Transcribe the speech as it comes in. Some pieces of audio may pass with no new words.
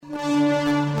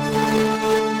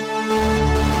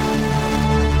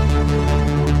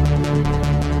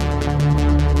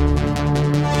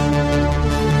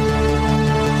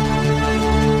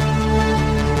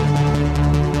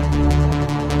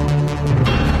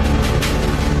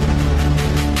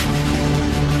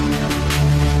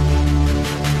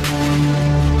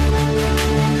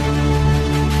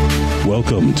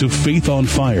Welcome to Faith on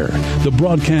Fire, the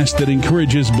broadcast that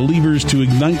encourages believers to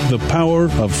ignite the power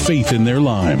of faith in their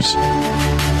lives.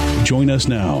 Join us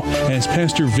now as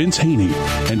Pastor Vince Haynie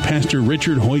and Pastor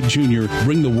Richard Hoyt Jr.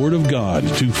 bring the Word of God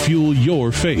to fuel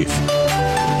your faith.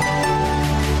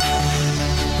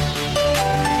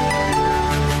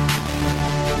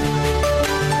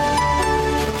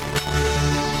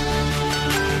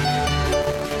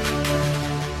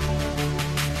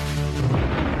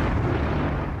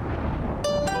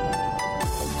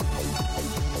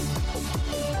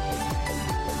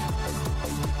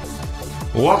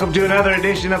 Welcome to another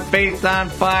edition of Faith on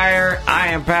Fire. I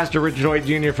am Pastor Richard Hoyt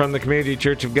Jr. from the Community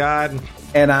Church of God.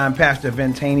 And I'm Pastor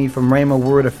Vince Haynie from Rhema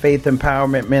Word of Faith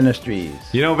Empowerment Ministries.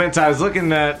 You know, Vince, I was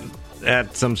looking at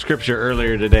some scripture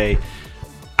earlier today.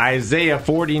 Isaiah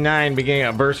 49, beginning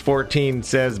at verse 14,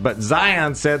 says, "But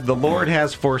Zion said, the Lord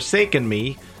has forsaken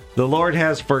me, the Lord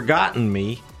has forgotten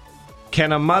me.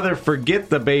 Can a mother forget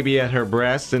the baby at her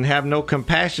breast and have no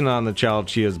compassion on the child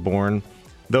she has borne?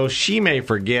 Though she may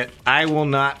forget, I will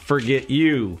not forget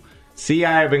you. See,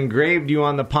 I have engraved you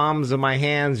on the palms of my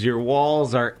hands. Your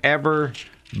walls are ever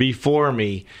before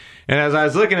me." And as I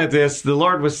was looking at this, the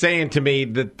Lord was saying to me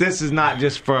that this is not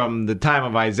just from the time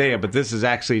of Isaiah, but this is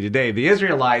actually today. The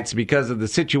Israelites, because of the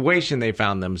situation they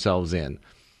found themselves in,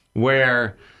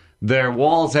 where their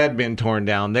walls had been torn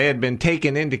down, they had been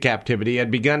taken into captivity,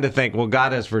 had begun to think, well,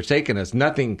 God has forsaken us.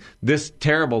 Nothing this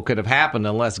terrible could have happened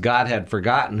unless God had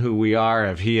forgotten who we are,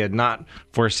 if he had not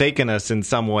forsaken us in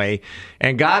some way.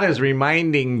 And God is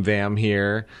reminding them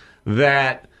here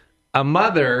that a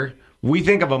mother, we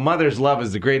think of a mother's love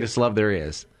as the greatest love there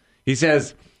is. He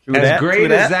says, as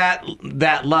great as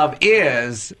that love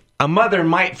is, a mother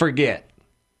might forget.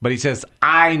 But he says,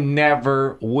 I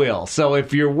never will. So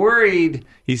if you're worried,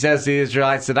 he says to the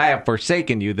Israelites, that I have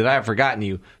forsaken you, that I have forgotten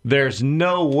you, there's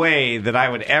no way that I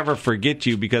would ever forget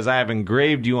you, because I have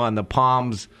engraved you on the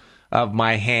palms of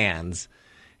my hands.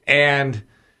 And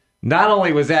not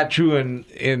only was that true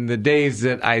in the days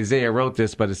that Isaiah wrote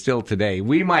this, but it's still today.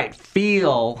 We might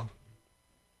feel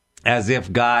as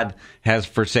if God has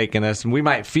forsaken us, and we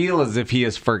might feel as if he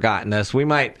has forgotten us.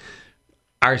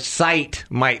 Our sight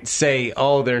might say,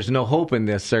 oh, there's no hope in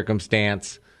this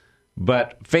circumstance,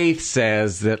 but faith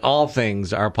says that all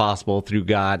things are possible through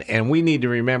God, and we need to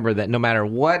remember that no matter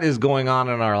what is going on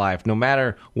in our life, no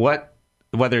matter what,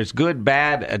 whether it's good,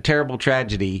 bad, a terrible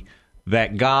tragedy,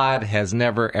 that God has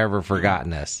never, ever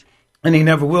forgotten us. And he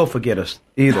never will forget us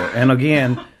either. And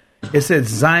again, it says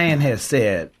Zion has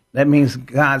said. That means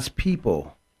God's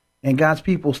people. And God's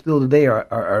people still today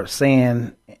are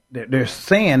saying, they're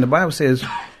saying, the Bible says,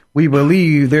 we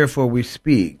believe, therefore we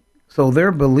speak. So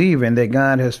they're believing that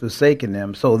God has forsaken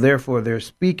them, so therefore they're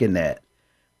speaking that.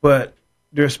 But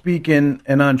they're speaking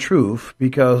an untruth,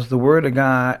 because the Word of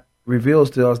God reveals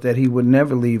to us that he would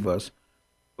never leave us,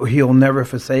 or he'll never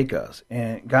forsake us.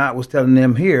 And God was telling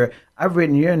them here, I've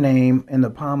written your name in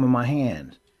the palm of my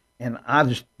hands. And I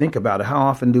just think about it. How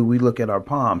often do we look at our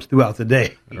palms throughout the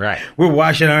day? Right. We're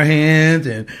washing our hands,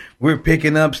 and we're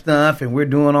picking up stuff, and we're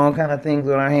doing all kind of things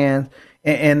with our hands.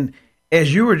 And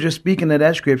as you were just speaking of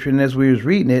that scripture, and as we was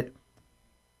reading it,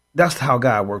 that's how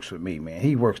God works with me, man.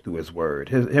 He works through his word.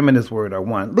 Him and his word are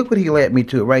one. Look what he led me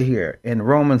to right here in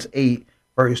Romans 8,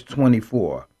 verse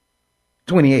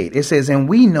 28. It says, and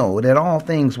we know that all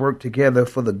things work together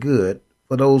for the good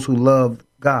for those who love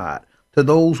God, to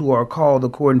those who are called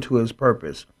according to his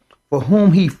purpose. For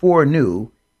whom he foreknew,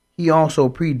 he also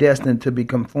predestined to be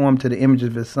conformed to the image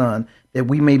of his Son, that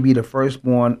we may be the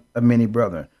firstborn of many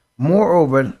brethren.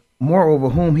 Moreover,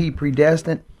 whom he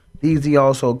predestined, these he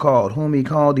also called. Whom he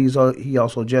called, these he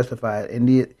also justified. And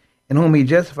whom he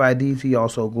justified, these he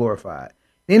also glorified.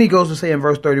 Then he goes to say in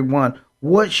verse 31,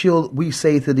 what shall we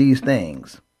say to these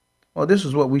things? Well, this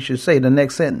is what we should say, the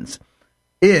next sentence.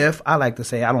 If, I like to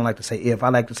say, I don't like to say if, I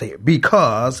like to say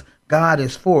because God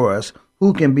is for us,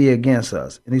 who can be against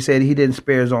us? And he said he didn't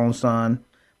spare his own Son.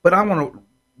 But I want to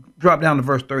drop down to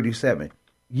verse 37.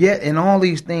 Yet in all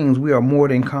these things we are more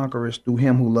than conquerors through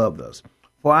him who loved us.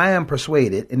 For I am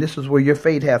persuaded, and this is where your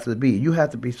faith has to be, you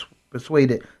have to be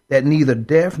persuaded that neither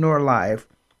death nor life,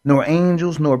 nor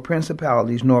angels, nor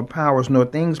principalities, nor powers, nor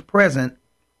things present,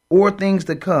 or things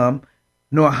to come,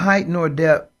 nor height, nor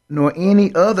depth, nor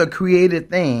any other created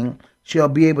thing shall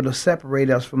be able to separate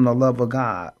us from the love of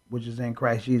God, which is in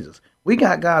Christ Jesus. We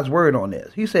got God's word on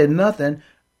this. He said nothing,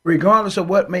 regardless of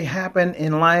what may happen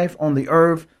in life on the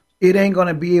earth, it ain't going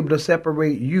to be able to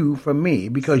separate you from me,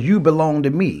 because you belong to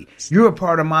me. You're a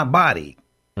part of my body.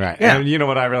 Right. Yeah. And you know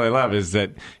what I really love is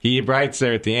that he writes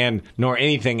there at the end, nor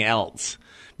anything else.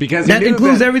 Because that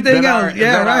includes everything else.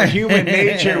 Our human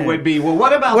nature would be, well,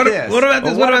 what about this? What about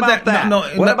this? Well, what about that? No,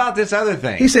 what about this other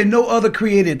thing? He said no other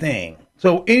created thing.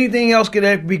 So anything else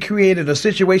could be created, a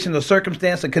situation, a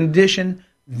circumstance, a condition,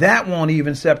 that won't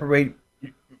even separate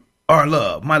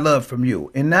my love from you.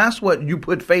 And that's what you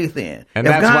put faith in. And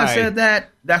if God said that,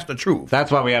 that's the truth. That's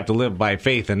why we have to live by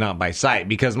faith and not by sight.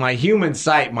 Because my human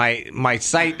sight, my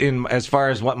sight in as far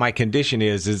as what my condition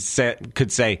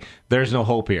could say, there's no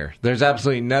hope here. There's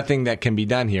absolutely nothing that can be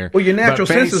done here. Well, your natural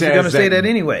senses are going to say that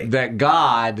anyway. That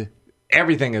God,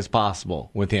 everything is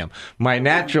possible with him. My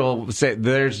natural say,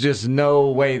 there's just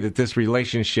no way that this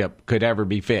relationship could ever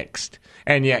be fixed.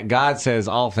 And yet God says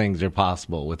all things are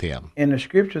possible with him. And the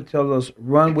scripture tells us,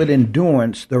 run with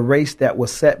endurance the race that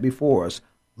was set before us,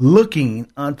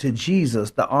 looking unto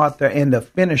Jesus, the author and the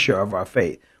finisher of our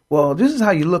faith. Well, this is how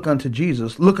you look unto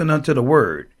Jesus, looking unto the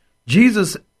Word.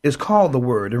 Jesus is called the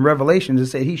Word. In Revelation, it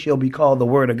said he shall be called the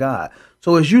Word of God.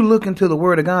 So as you look into the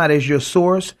Word of God as your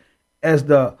source, as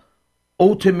the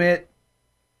ultimate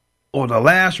or the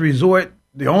last resort,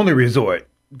 the only resort,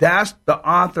 that's the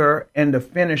author and the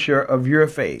finisher of your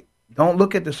faith. Don't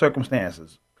look at the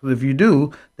circumstances, because if you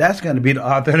do, that's going to be the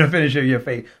author and the finisher of your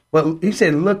faith. But he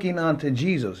said, looking unto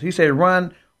Jesus. He said,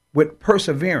 run with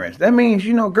perseverance. That means,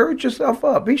 gird yourself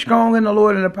up. Be strong in the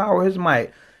Lord and the power of his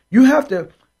might. You have to,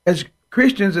 as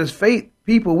Christians, as faith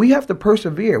people, we have to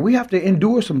persevere. We have to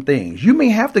endure some things. You may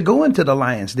have to go into the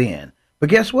lion's den, but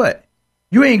guess what?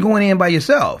 You ain't going in by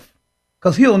yourself.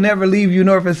 Because he'll never leave you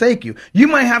nor forsake you. You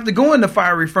might have to go in the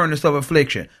fiery furnace of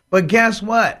affliction. But guess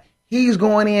what? He's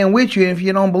going in with you. And if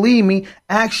you don't believe me,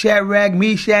 ask Shadrach,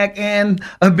 Meshach, and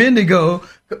Abednego.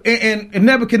 And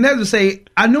Nebuchadnezzar say,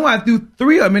 I knew I threw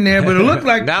 3 of them in there, but it looked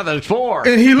like... now there's 4.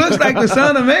 And he looks like the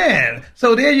Son of Man.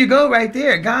 So there you go right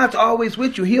there. God's always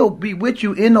with you. He'll be with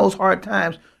you in those hard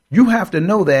times. You have to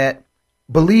know that.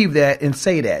 Believe that and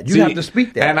say that. You have to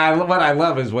speak that. And what I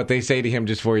love is what they say to him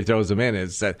just before he throws them in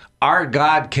is that our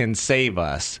God can save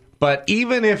us. But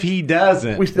even if he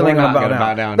doesn't, we still ain't going to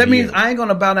bow down. That means you. I ain't going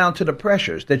to bow down to the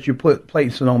pressures that you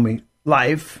placing on me.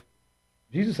 Life.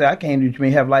 Jesus said, I came that you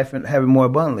may have life and have it more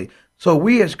abundantly. So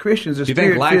we as Christians, do you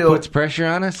think life puts pressure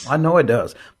on us? I know it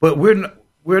does. But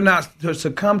we're not to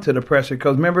succumb to the pressure,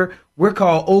 because remember, we're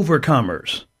called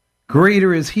overcomers.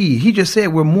 Greater is he. He just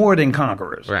said we're more than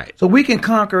conquerors. Right. So we can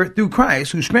conquer through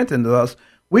Christ who strengthens us.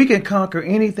 We can conquer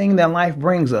anything that life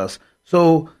brings us.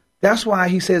 So that's why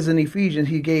he says in Ephesians,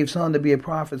 he gave some to be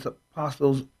prophets,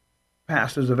 apostles,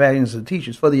 pastors, evangelists, and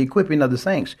teachers for the equipping of the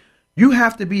saints. You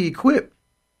have to be equipped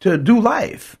to do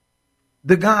life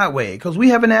the God way, because we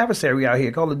have an adversary out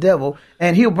here called the devil,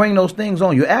 and he'll bring those things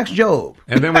on you. Ask Job.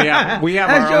 And then we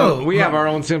have our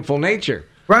own sinful nature.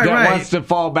 That wants to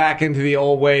fall back into the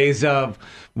old ways of,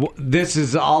 this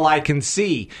is all I can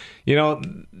see.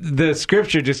 The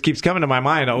scripture just keeps coming to my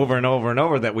mind over and over and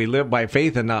over that we live by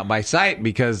faith and not by sight,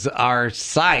 because our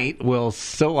sight will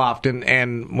so often,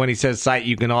 and when he says sight,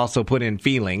 you can also put in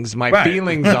feelings. My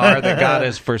feelings are that God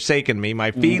has forsaken me.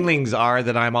 My feelings are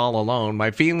that I'm all alone.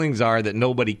 My feelings are that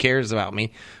nobody cares about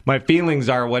me. My feelings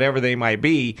are whatever they might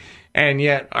be. And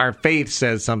yet our faith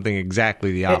says something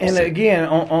exactly the opposite. And again,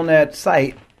 on that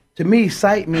sight, to me,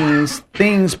 sight means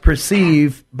things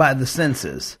perceived by the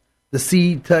senses. The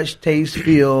see, touch, taste,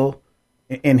 feel,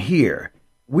 and hear.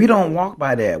 We don't walk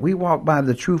by that. We walk by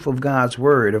the truth of God's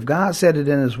word. If God said it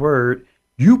in his word,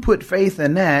 you put faith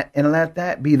in that and let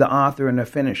that be the author and the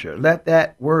finisher. Let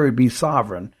that word be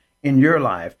sovereign in your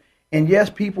life. And yes,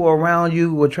 people around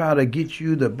you will try to get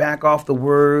you to back off the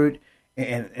word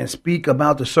and speak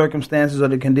about the circumstances or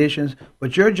the conditions.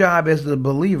 But your job as the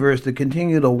believer is to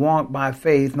continue to walk by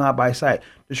faith, not by sight.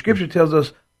 The scripture tells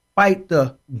us, fight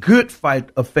the good fight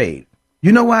of faith.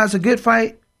 You know why it's a good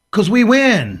fight? Because we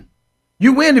win.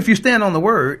 You win if you stand on the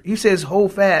word. He says,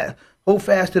 hold fast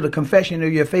to the confession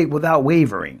of your faith without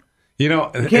wavering. You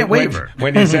can't waver.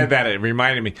 When you said that, it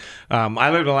reminded me.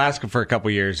 I lived in Alaska for a couple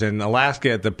of years, and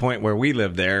Alaska, at the point where we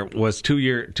lived there, was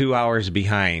 2 hours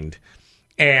behind,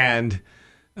 and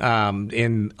on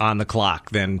the clock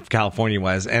than California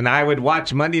was. And I would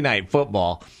watch Monday Night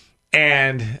Football,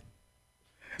 and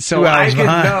so I could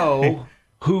know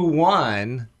who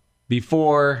won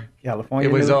before California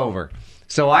it was over.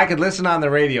 So I could listen on the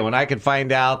radio, and I could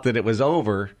find out that it was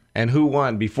over and who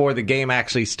won before the game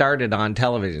actually started on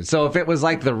television. So if it was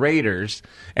like the Raiders,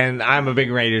 and I'm a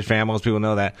big Raiders fan, most people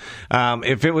know that.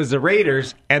 If it was the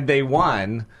Raiders and they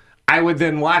won, I would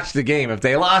then watch the game. If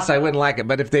they lost, I wouldn't like it.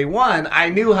 But if they won, I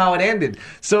knew how it ended.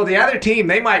 So the other team,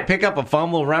 they might pick up a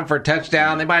fumble, run for a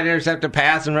touchdown. They might intercept a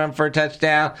pass and run for a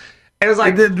touchdown. It was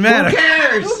like, it didn't matter. Who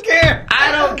cares? Who cares?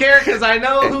 I don't care because I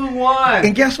know who won.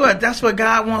 And guess what? That's what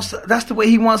God wants. That's the way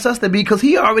He wants us to be because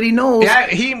He already knows. Yeah,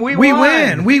 we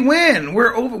win. We win.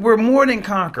 We're more than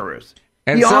conquerors.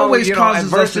 And He so, always causes us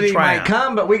to adversity triumph. might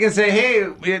come, but we can say, hey,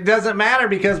 it doesn't matter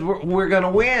because we're going to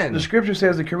win. The scripture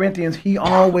says in Corinthians, He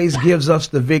always gives us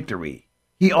the victory.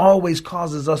 He always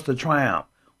causes us to triumph.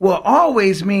 Well,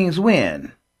 always means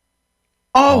when.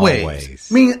 Always.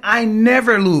 Means I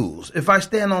never lose if I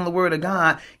stand on the word of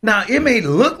God. Now, it may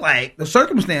look like the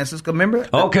circumstances, remember?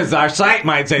 Oh, because our sight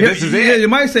might say, this is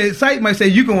it. Sight might say,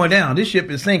 you're going down. This ship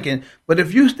is sinking. But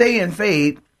if you stay in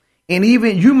faith, and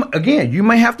even you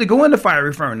may have to go in the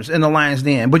fiery furnace in the lion's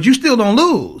den, but you still don't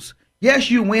lose. Yes,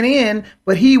 you went in,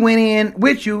 but He went in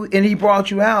with you, and He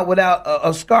brought you out without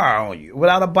a scar on you,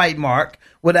 without a bite mark,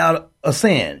 without a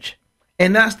singe.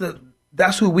 And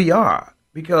that's who we are.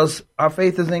 Because our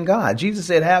faith is in God. Jesus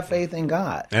said, have faith in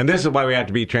God. And this is why we have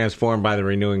to be transformed by the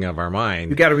renewing of our mind.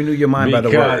 You got to renew your mind by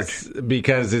the word.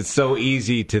 Because it's so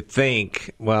easy to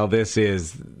think, well, there's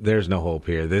no hope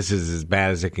here. This is as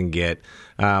bad as it can get.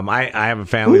 I have a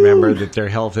family member that their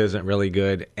health isn't really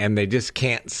good, and they just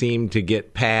can't seem to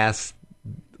get past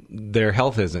their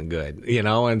health isn't good,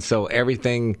 and so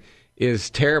everything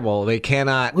is terrible. They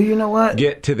cannot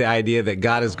get to the idea that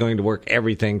God is going to work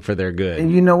everything for their good.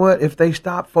 And you know what? If they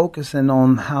stop focusing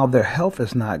on how their health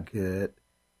is not good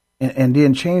and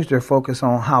then change their focus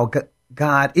on how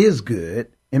God is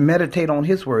good and meditate on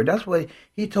His word, that's what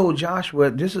He told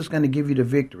Joshua, this is going to give you the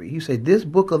victory. He said, this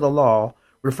book of the law,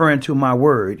 referring to my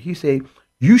word, He said,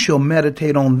 you shall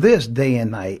meditate on this day and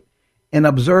night and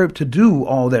observe to do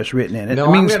all that's written in it.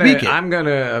 I'm going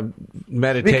to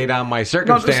meditate on my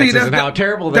circumstances and how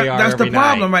terrible they are. That's the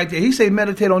problem right there. He said,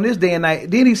 meditate on this day and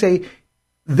night. Then He say,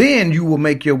 then you will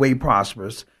make your way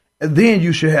prosperous. Then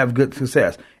you should have good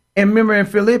success. And remember in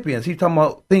Philippians, He's talking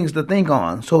about things to think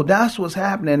on. So that's what's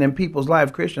happening in people's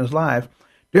life, Christians' life.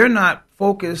 They're not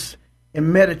focused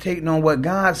and meditating on what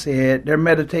God said. They're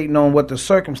meditating on what the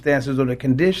circumstances or the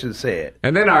conditions said.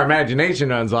 And then our imagination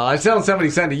runs wild. I was telling somebody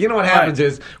Sunday, what happens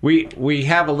is we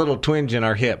have a little twinge in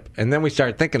our hip, and then we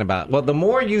start thinking about it. Well, the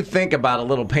more you think about a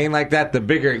little pain like that, the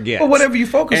bigger it gets. Well, whatever you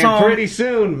focus on. And pretty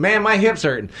soon, man, my hip's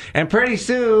hurting. And pretty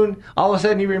soon, all of a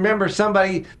sudden, you remember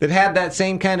somebody that had that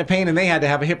same kind of pain, and they had to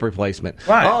have a hip replacement.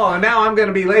 Right. Oh, and now I'm going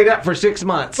to be laid up for 6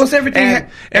 months. Well, everything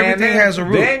has a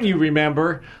root. Then you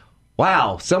remember,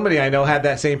 wow, somebody I know had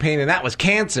that same pain, and that was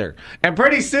cancer. And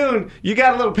pretty soon, you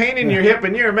got a little pain in your hip,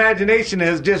 and your imagination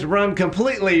has just run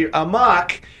completely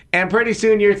amok. And pretty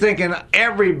soon, you're thinking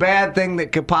every bad thing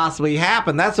that could possibly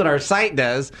happen. That's what our sight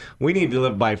does. We need to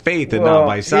live by faith and not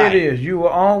by sight. It is. You will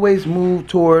always move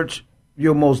towards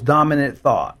your most dominant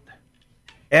thought.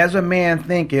 As a man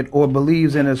thinketh or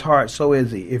believes in his heart, so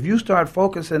is he. If you start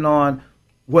focusing on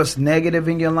what's negative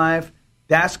in your life,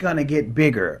 that's going to get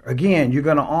bigger. Again, you're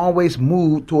going to always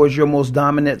move towards your most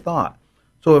dominant thought.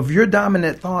 So if your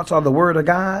dominant thoughts are the word of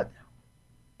God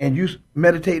and you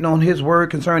meditating on His word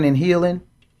concerning healing,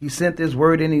 He sent His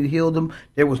word and He healed them.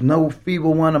 There was no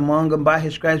feeble one among them. By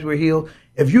His stripes we're healed.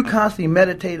 If you constantly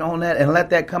meditate on that and let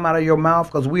that come out of your mouth,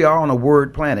 because we are on a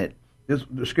word planet. The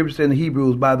scripture says in the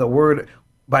Hebrews,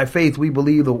 by faith we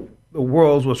believe the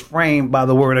world was framed by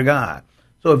the word of God.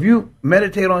 So if you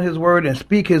meditate on His word and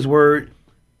speak His word,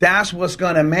 that's what's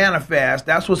going to manifest.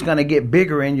 That's what's going to get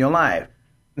bigger in your life.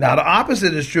 Now, the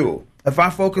opposite is true. If I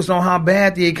focus on how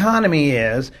bad the economy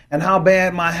is and how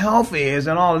bad my health is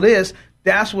and all of this,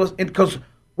 that's what's, because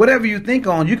whatever you think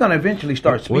on, you're going to eventually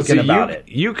start speaking about it.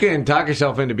 You can talk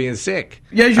yourself into being sick.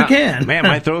 Yes, you can. Man,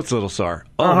 my throat's a little sore.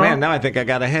 Oh, man, now I think I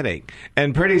got a headache.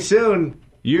 And pretty soon,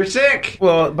 you're sick.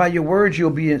 Well, by your words, you'll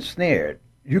be ensnared.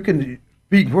 You can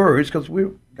speak words because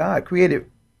God created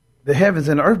the heavens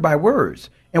and the earth by words.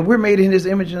 And we're made in His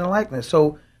image and likeness.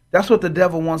 So that's what the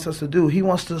devil wants us to do. He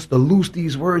wants us to loose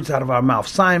these words out of our mouth,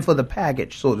 sign for the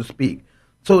package, so to speak.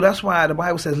 So that's why the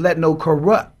Bible says, let no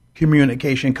corrupt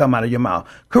communication come out of your mouth.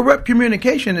 Corrupt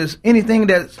communication is anything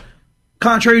that's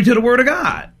contrary to the word of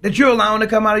God that you're allowing to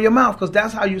come out of your mouth, because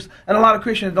that's how you, and a lot of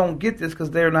Christians don't get this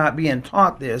because they're not being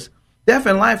taught this. Death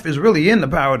and life is really in the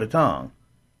power of the tongue.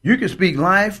 You can speak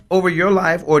life over your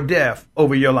life or death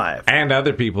over your life. And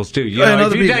other people's too.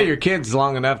 If you tell your kids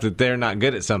long enough that they're not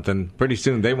good at something, pretty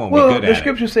soon they won't be good at it. The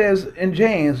scripture says in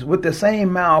James, with the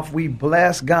same mouth we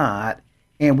bless God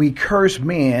and we curse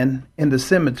men in the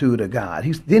similitude of God.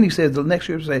 Then he says, the next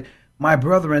scripture says, my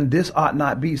brethren, this ought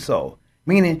not be so.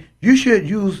 Meaning you should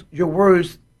use your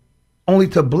words only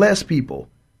to bless people.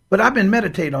 But I've been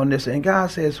meditating on this, and God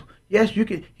says, yes, you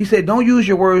can. He said, don't use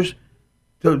your words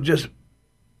to just...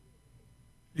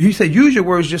 He said, use your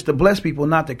words just to bless people,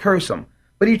 not to curse them.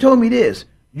 But He told me this.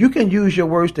 You can use your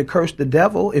words to curse the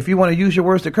devil. If you want to use your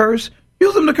words to curse,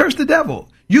 use them to curse the devil.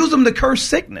 Use them to curse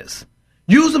sickness.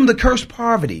 Use them to curse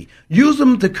poverty. Use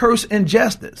them to curse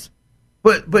injustice.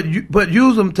 But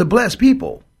use them to bless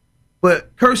people.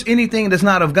 But curse anything that's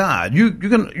not of God. You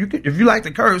can if you like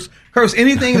to curse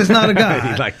anything that's not of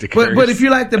God. You like to curse. But if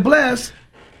you like to bless,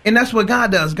 and that's what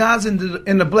God does. God's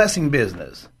in the blessing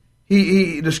business.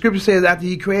 The scripture says after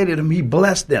he created them, he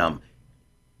blessed them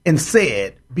and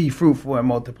said, be fruitful and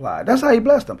multiply. That's how he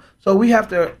blessed them. So we have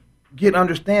to get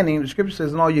understanding. The scripture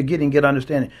says, in all you're getting, get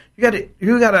understanding.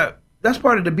 You gotta, that's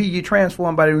part of the be ye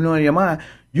transformed by the renewing of your mind.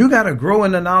 You gotta grow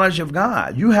in the knowledge of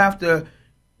God.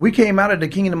 We came out of the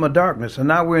kingdom of darkness, and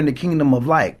now we're in the kingdom of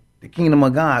light, the kingdom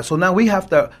of God. So now we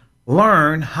have to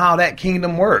learn how that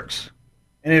kingdom works.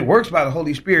 And it works by the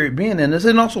Holy Spirit being in us.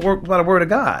 It also works by the word of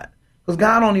God. Because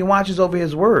God only watches over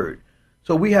his word.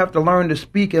 So we have to learn to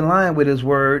speak in line with his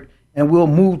word, and we'll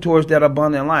move towards that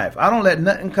abundant life. I don't let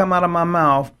nothing come out of my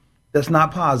mouth that's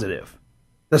not positive,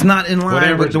 that's not in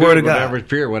line with the word of God. Whatever's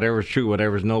pure, whatever's true,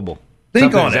 whatever's noble.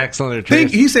 Think on it. Excellent or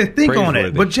he said, think on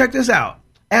it. But check this out.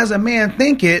 As a man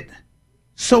thinketh,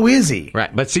 so is he.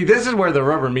 Right. But see, this is where the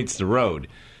rubber meets the road.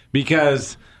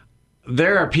 Because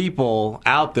there are people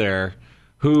out there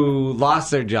who lost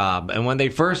their job. And when they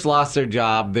first lost their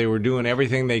job, they were doing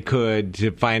everything they could to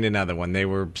find another one. They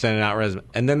were sending out resumes.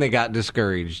 And then they got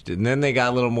discouraged. And then they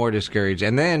got a little more discouraged.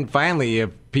 And then finally, if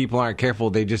people aren't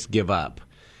careful, they just give up.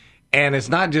 And it's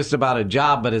not just about a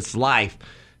job, but it's life.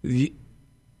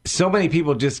 So many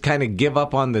people just kind of give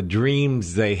up on the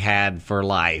dreams they had for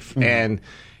life. Mm-hmm.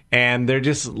 And they're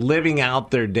just living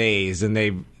out their days. And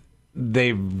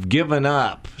they've given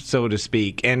up, so to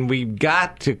speak. And we've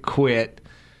got to quit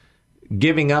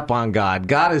giving up on God.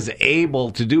 God is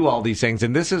able to do all these things,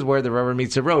 and this is where the rubber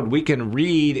meets the road. We can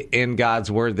read in God's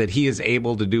word that he is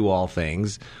able to do all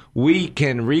things. We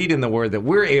can read in the word that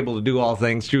we're able to do all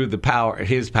things through the power,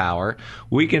 his power.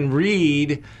 We can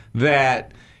read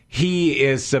that he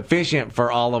is sufficient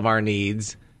for all of our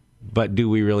needs, but do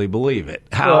we really believe it?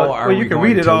 How are we going to live? You can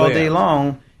read it all day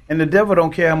long, and the devil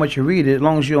don't care how much you read it as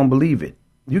long as you don't believe it.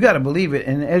 You got to believe it.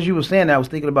 And as you were saying that, I was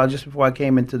thinking about just before I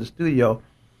came into the studio,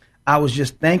 I was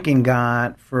just thanking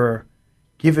God for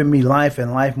giving me life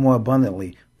and life more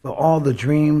abundantly, for all the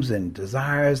dreams and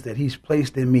desires that he's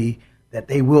placed in me, that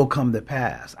they will come to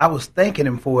pass. I was thanking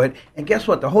him for it. And guess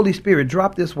what? The Holy Spirit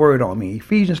dropped this word on me,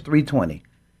 Ephesians 3:20.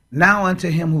 Now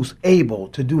unto him who's able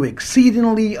to do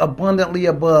exceedingly abundantly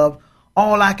above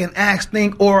all I can ask,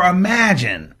 think, or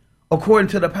imagine, according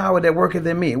to the power that worketh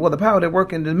in me. Well, the power that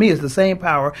worketh in me is the same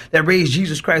power that raised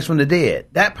Jesus Christ from the dead.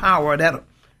 That power, that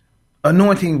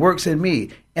anointing works in me.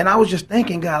 And I was just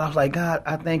thanking God. I was like, God,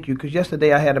 I thank you. Because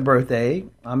yesterday I had a birthday.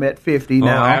 I'm at 50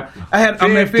 now.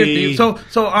 I'm at 50. So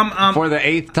I'm for the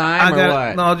 8th time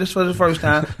what? No, just for the first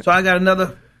time. So I got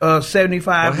another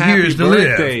 75 years to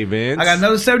birthday, live. Vince. I got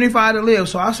another 75 to live.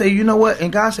 So I say, you know what?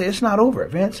 And God said, it's not over,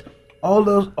 Vince. All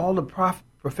the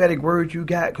prophetic words you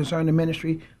got concerning the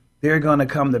ministry, they're going to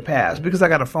come to pass. Because I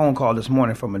got a phone call this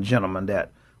morning from a gentleman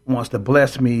that wants to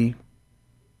bless me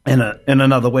in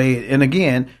another way. And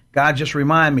again, God just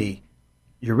remind me,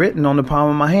 you're written on the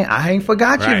palm of my hand. I ain't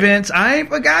forgot you, Vince. I ain't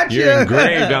forgot you. You're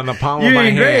engraved on the palm of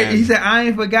my hand. He said, I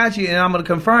ain't forgot you, and I'm going to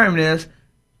confirm this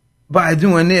by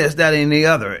doing this, that, and the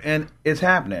other. And it's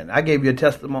happening. I gave you a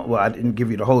testimony. Well, I didn't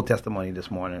give you the whole testimony this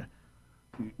morning.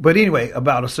 But anyway,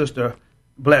 about a sister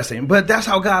blessing. But that's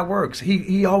how God works.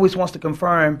 He always wants to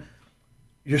confirm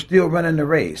you're still running the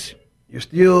race. You're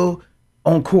still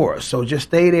on course. So just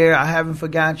stay there. I haven't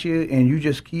forgot you. And you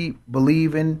just keep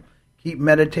believing, keep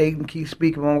meditating, keep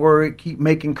speaking my word, keep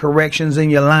making corrections in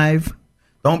your life.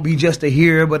 Don't be just a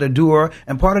hearer, but a doer.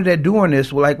 And part of that doing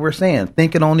is, like we're saying,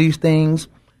 thinking on these things,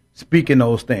 speaking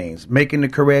those things, making the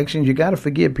corrections. You got to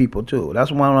forgive people, too.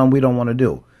 That's one of them we don't want to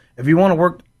do. If you want to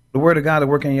work the word of God to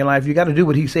work in your life, you got to do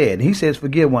what he said. And he says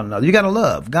forgive one another. You got to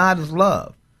love. God is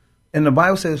love. And the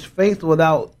Bible says faith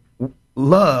without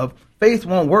love, faith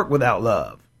won't work without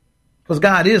love. Because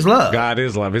God is love. God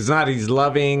is love. It's not he's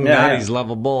loving, not he's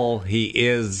lovable. He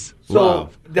is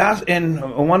love. So that's, and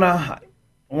one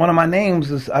of my names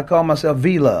is, I call myself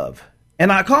V-Love.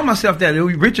 And I call myself that.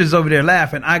 Richard's over there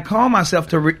laughing. I call myself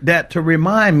that to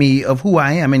remind me of who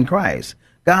I am in Christ.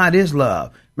 God is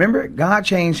love. Remember, God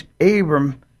changed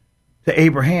Abram to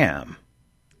Abraham.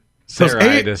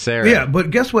 Sarai to Sarah. Yeah, but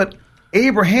guess what?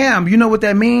 Abraham, you know what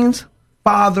that means?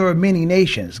 Father of many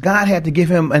nations. God had to give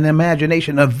him an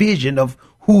imagination, a vision of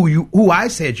who I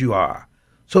said you are.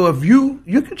 So if you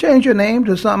can change your name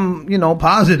to something,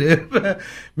 positive.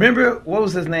 Remember, what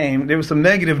was his name? There were some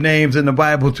negative names in the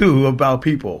Bible, too, about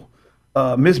people.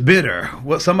 Miss Bitter.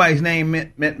 What somebody's name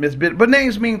meant Miss Bitter, but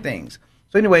names mean things.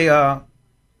 So anyway,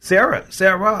 Sarah.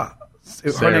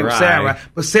 Her name was Sarah,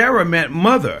 but Sarah meant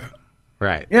mother.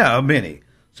 Right. Yeah, of many.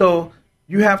 So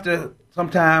you have to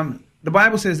sometimes. The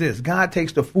Bible says this: God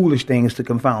takes the foolish things to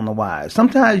confound the wise.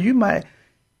 Sometimes you might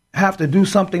have to do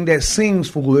something that seems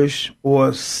foolish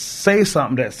or say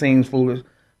something that seems foolish,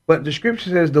 but the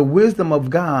Scripture says the wisdom of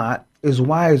God is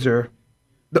wiser.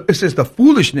 It says the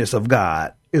foolishness of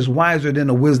God is wiser than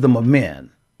the wisdom of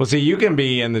men. Well, see, you can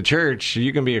be in the church,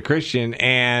 you can be a Christian,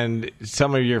 and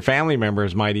some of your family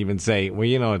members might even say, well,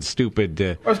 you know, it's stupid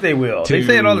to... Of course they will. They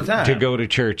say it all the time. To go to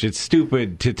church. It's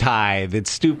stupid to tithe.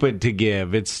 It's stupid to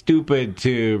give. It's stupid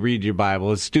to read your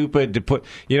Bible. It's stupid to put...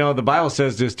 You know, the Bible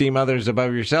says to esteem others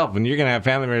above yourself, and you're going to have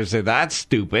family members say, that's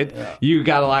stupid. Yeah. You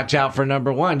got to watch out for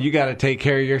number one. You got to take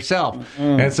care of yourself.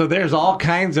 Mm-hmm. And so there's all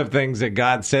kinds of things that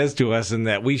God says to us and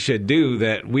that we should do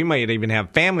that we might even have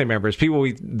family members, people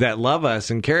that love us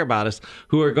and care about us,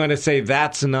 who are going to say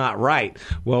that's not right.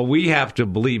 Well, we have to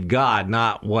believe God,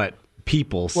 not what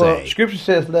people say. Well, Scripture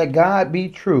says, let God be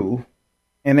true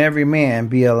and every man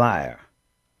be a liar.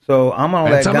 So I'm going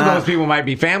to let some God... of those people might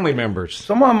be family members.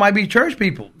 Some of them might be church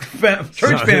people,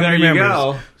 church family members.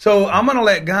 Go. So I'm going to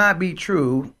let God be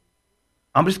true.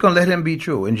 I'm just going to let him be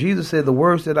true. And Jesus said, the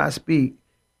words that I speak,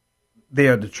 they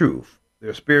are the truth.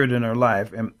 They're spirit in their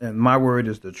life, and my word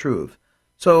is the truth.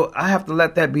 So I have to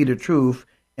let that be the truth.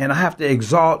 And I have to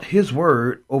exalt his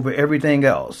word over everything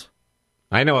else.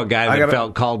 I know a guy that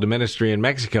felt called to ministry in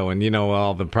Mexico, and you know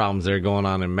all the problems that are going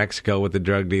on in Mexico with the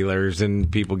drug dealers and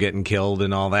people getting killed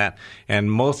and all that.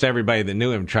 And most everybody that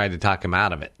knew him tried to talk him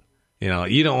out of it. You know,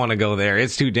 you don't want to go there.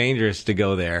 It's too dangerous to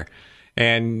go there.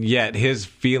 And yet his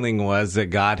feeling was that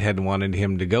God had wanted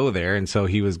him to go there, and so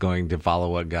he was going to follow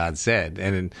what God said.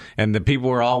 And the people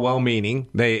were all well-meaning.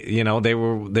 They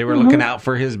were looking out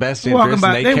for his best interest,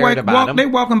 and they cared about him. They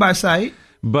walking by sight.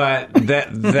 But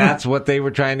that's what they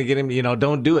were trying to get him. You know,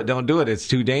 don't do it. It's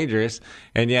too dangerous.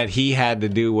 And yet he had to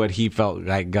do what he felt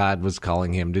like God was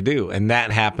calling him to do. And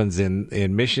that happens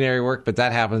in missionary work, but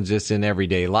that happens just in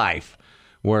everyday life,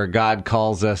 where God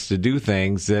calls us to do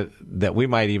things that we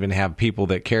might even have people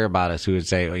that care about us who would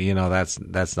say, well, you know,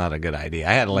 that's not a good idea.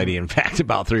 I had a lady, in fact,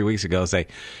 about 3 weeks ago say,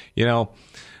 you know,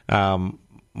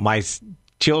 my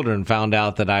children found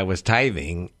out that I was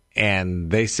tithing, and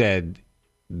they said,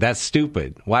 that's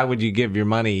stupid. Why would you give your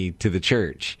money to the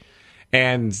church?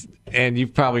 And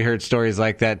you've probably heard stories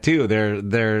like that too.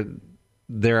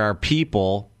 There are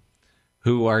people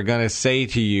who are going to say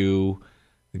to you,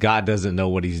 God doesn't know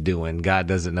what he's doing. God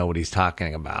doesn't know what he's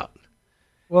talking about.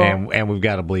 Well, and we've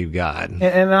got to believe God.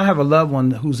 And I have a loved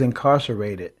one who's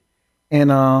incarcerated.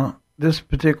 And this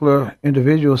particular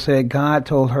individual said God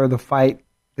told her to fight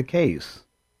the case.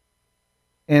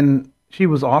 And she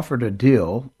was offered a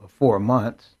deal of 4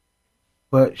 months.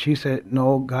 But she said,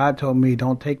 no, God told me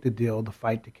don't take the deal to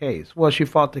fight the case. Well, she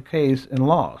fought the case and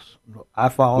lost. I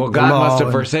followed the law. Well, God must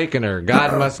have forsaken her.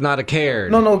 God must not have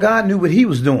cared. No, God knew what he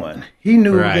was doing. He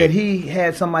knew that he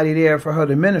had somebody there for her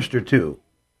to minister to.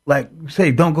 Like,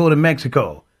 say, don't go to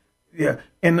Mexico. Yeah.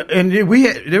 And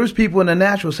there was people in the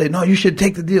natural say, no, you should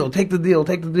take the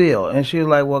deal. And she was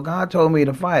like, well, God told me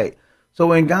to fight.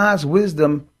 So in God's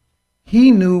wisdom,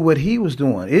 he knew what he was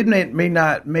doing. It may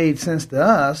not made sense to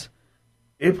us.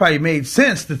 It probably made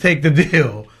sense to take the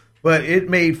deal, but it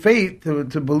made faith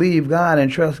to believe God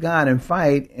and trust God and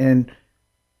fight and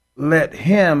let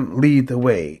him lead the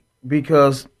way,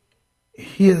 because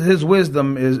his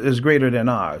wisdom is greater than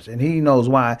ours, and he knows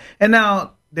why. And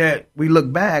now that we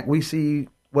look back, we see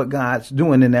what God's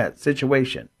doing in that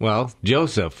situation. Well,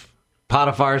 Joseph,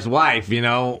 Potiphar's wife, you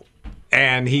know,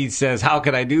 and he says, how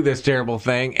could I do this terrible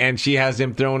thing? And she has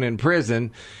him thrown in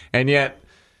prison, and yet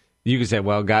you could say,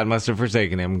 well, God must have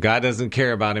forsaken him. God doesn't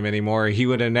care about him anymore. He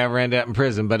would have never ended up in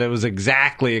prison. But it was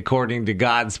exactly according to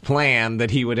God's plan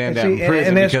that he would end up in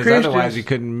prison, because otherwise he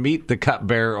couldn't meet the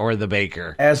cupbearer or the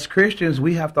baker. As Christians,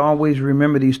 we have to always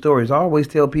remember these stories. I always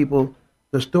tell people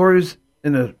the stories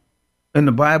in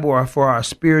the Bible are for our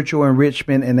spiritual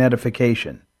enrichment and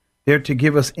edification. They're to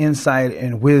give us insight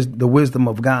and the wisdom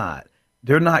of God.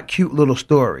 They're not cute little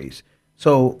stories.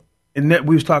 So, and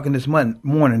we was talking this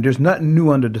morning, there's nothing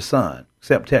new under the sun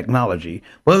except technology.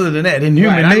 But other than that, in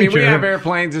human nature. I mean, we have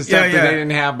airplanes and stuff that they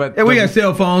didn't have. But we got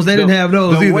cell phones. They didn't have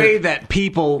those either. The way that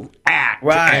people act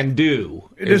and do.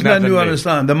 There's nothing new under the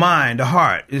sun. The mind, the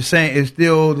heart is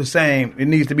still the same. It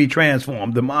needs to be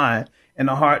transformed. The mind and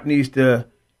the heart needs to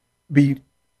be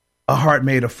a heart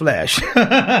made of flesh,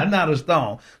 not a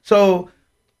stone. So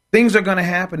things are going to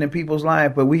happen in people's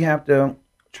life, but we have to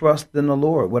trust in the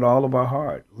Lord with all of our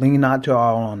heart. Lean not to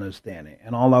our own understanding.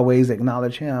 In all our ways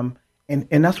acknowledge him.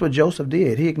 And that's what Joseph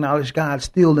did. He acknowledged God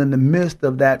still in the midst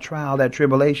of that trial, that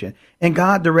tribulation. And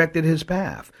God directed his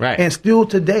path. Right. And still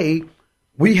today,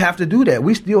 we have to do that.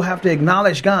 We still have to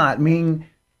acknowledge God, meaning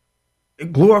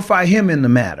glorify him in the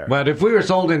matter. But if we were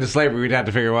sold into slavery, we'd have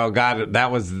to figure, well, God,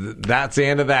 that's the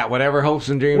end of that. Whatever hopes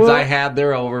and dreams I had,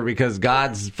 they're over because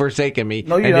God's forsaken me.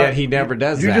 No, and yet he never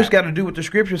does that. You just got to do what the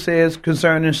scripture says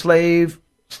concerning slaves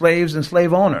and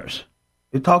slave owners.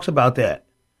 It talks about that.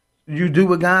 You do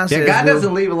what God says. Yeah, God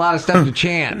doesn't leave a lot of stuff to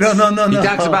chance. No. He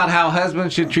talks about how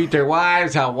husbands should treat their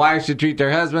wives, how wives should treat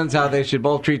their husbands, how they should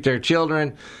both treat their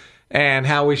children, and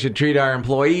how we should treat our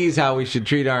employees, how we should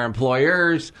treat our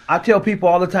employers. I tell people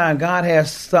all the time, God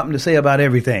has something to say about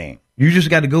everything. You just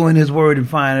got to go in his word and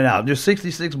find it out. There's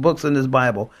 66 books in this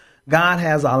Bible. God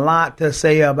has a lot to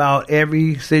say about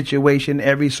every situation,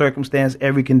 every circumstance,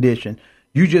 every condition.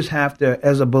 You just have to,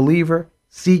 as a believer,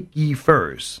 seek ye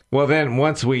first. Well, then,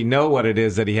 once we know what it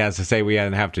is that he has to say, we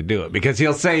don't have to do it. Because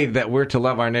he'll say that we're to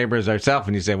love our neighbors ourselves,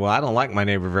 and you say, well, I don't like my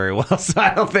neighbor very well, so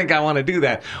I don't think I want to do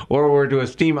that. Or we're to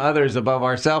esteem others above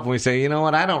ourselves, and we say, you know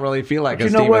what, I don't really feel like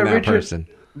esteeming that Richard, person.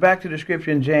 Back to the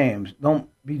scripture in James, don't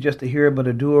be just a hearer but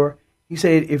a doer. He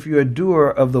said, if you're a doer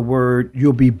of the word,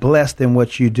 you'll be blessed in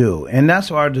what you do. And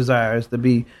that's our desire, is to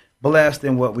be blessed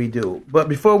in what we do. But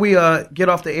before we get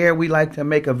off the air, we like to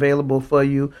make available for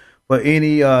you, for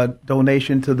any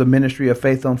donation to the Ministry of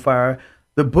Faith on Fire,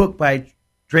 the book by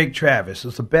Drake Travis.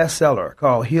 It's a bestseller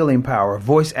called Healing Power,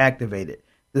 Voice Activated.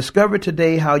 Discover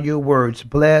today how your words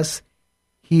bless,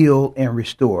 heal, and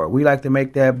restore. We like to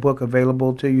make that book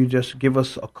available to you. Just give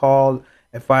us a call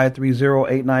at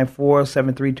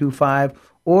 530-894-7325,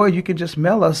 or you can just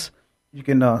mail us. You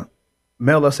can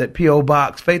mail us at P.O.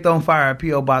 Box, Faith on Fire,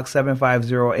 P.O. Box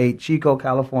 7508, Chico,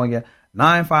 California,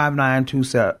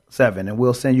 95927, and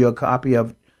we'll send you a copy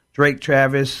of Drake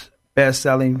Travis'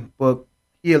 best-selling book,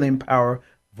 Healing Power,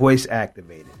 Voice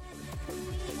Activated.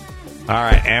 All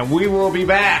right, and we will be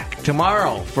back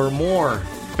tomorrow for more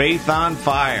Faith on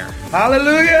Fire.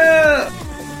 Hallelujah!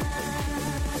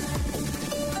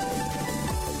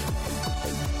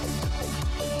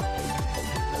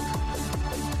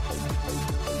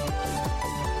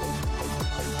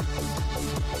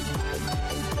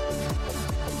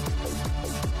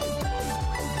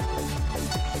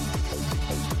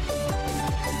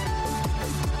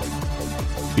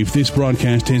 If this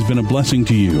broadcast has been a blessing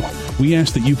to you, we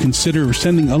ask that you consider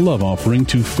sending a love offering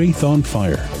to Faith on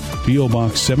Fire, P.O.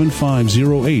 Box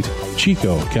 7508,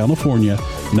 Chico, California,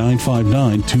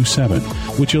 95927,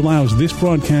 which allows this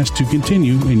broadcast to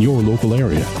continue in your local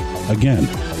area. Again,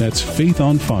 that's Faith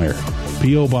on Fire,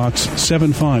 P.O. Box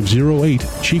 7508,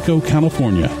 Chico,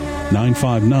 California,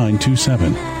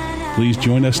 95927. Please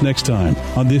join us next time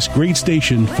on this great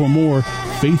station for more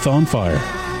Faith on Fire.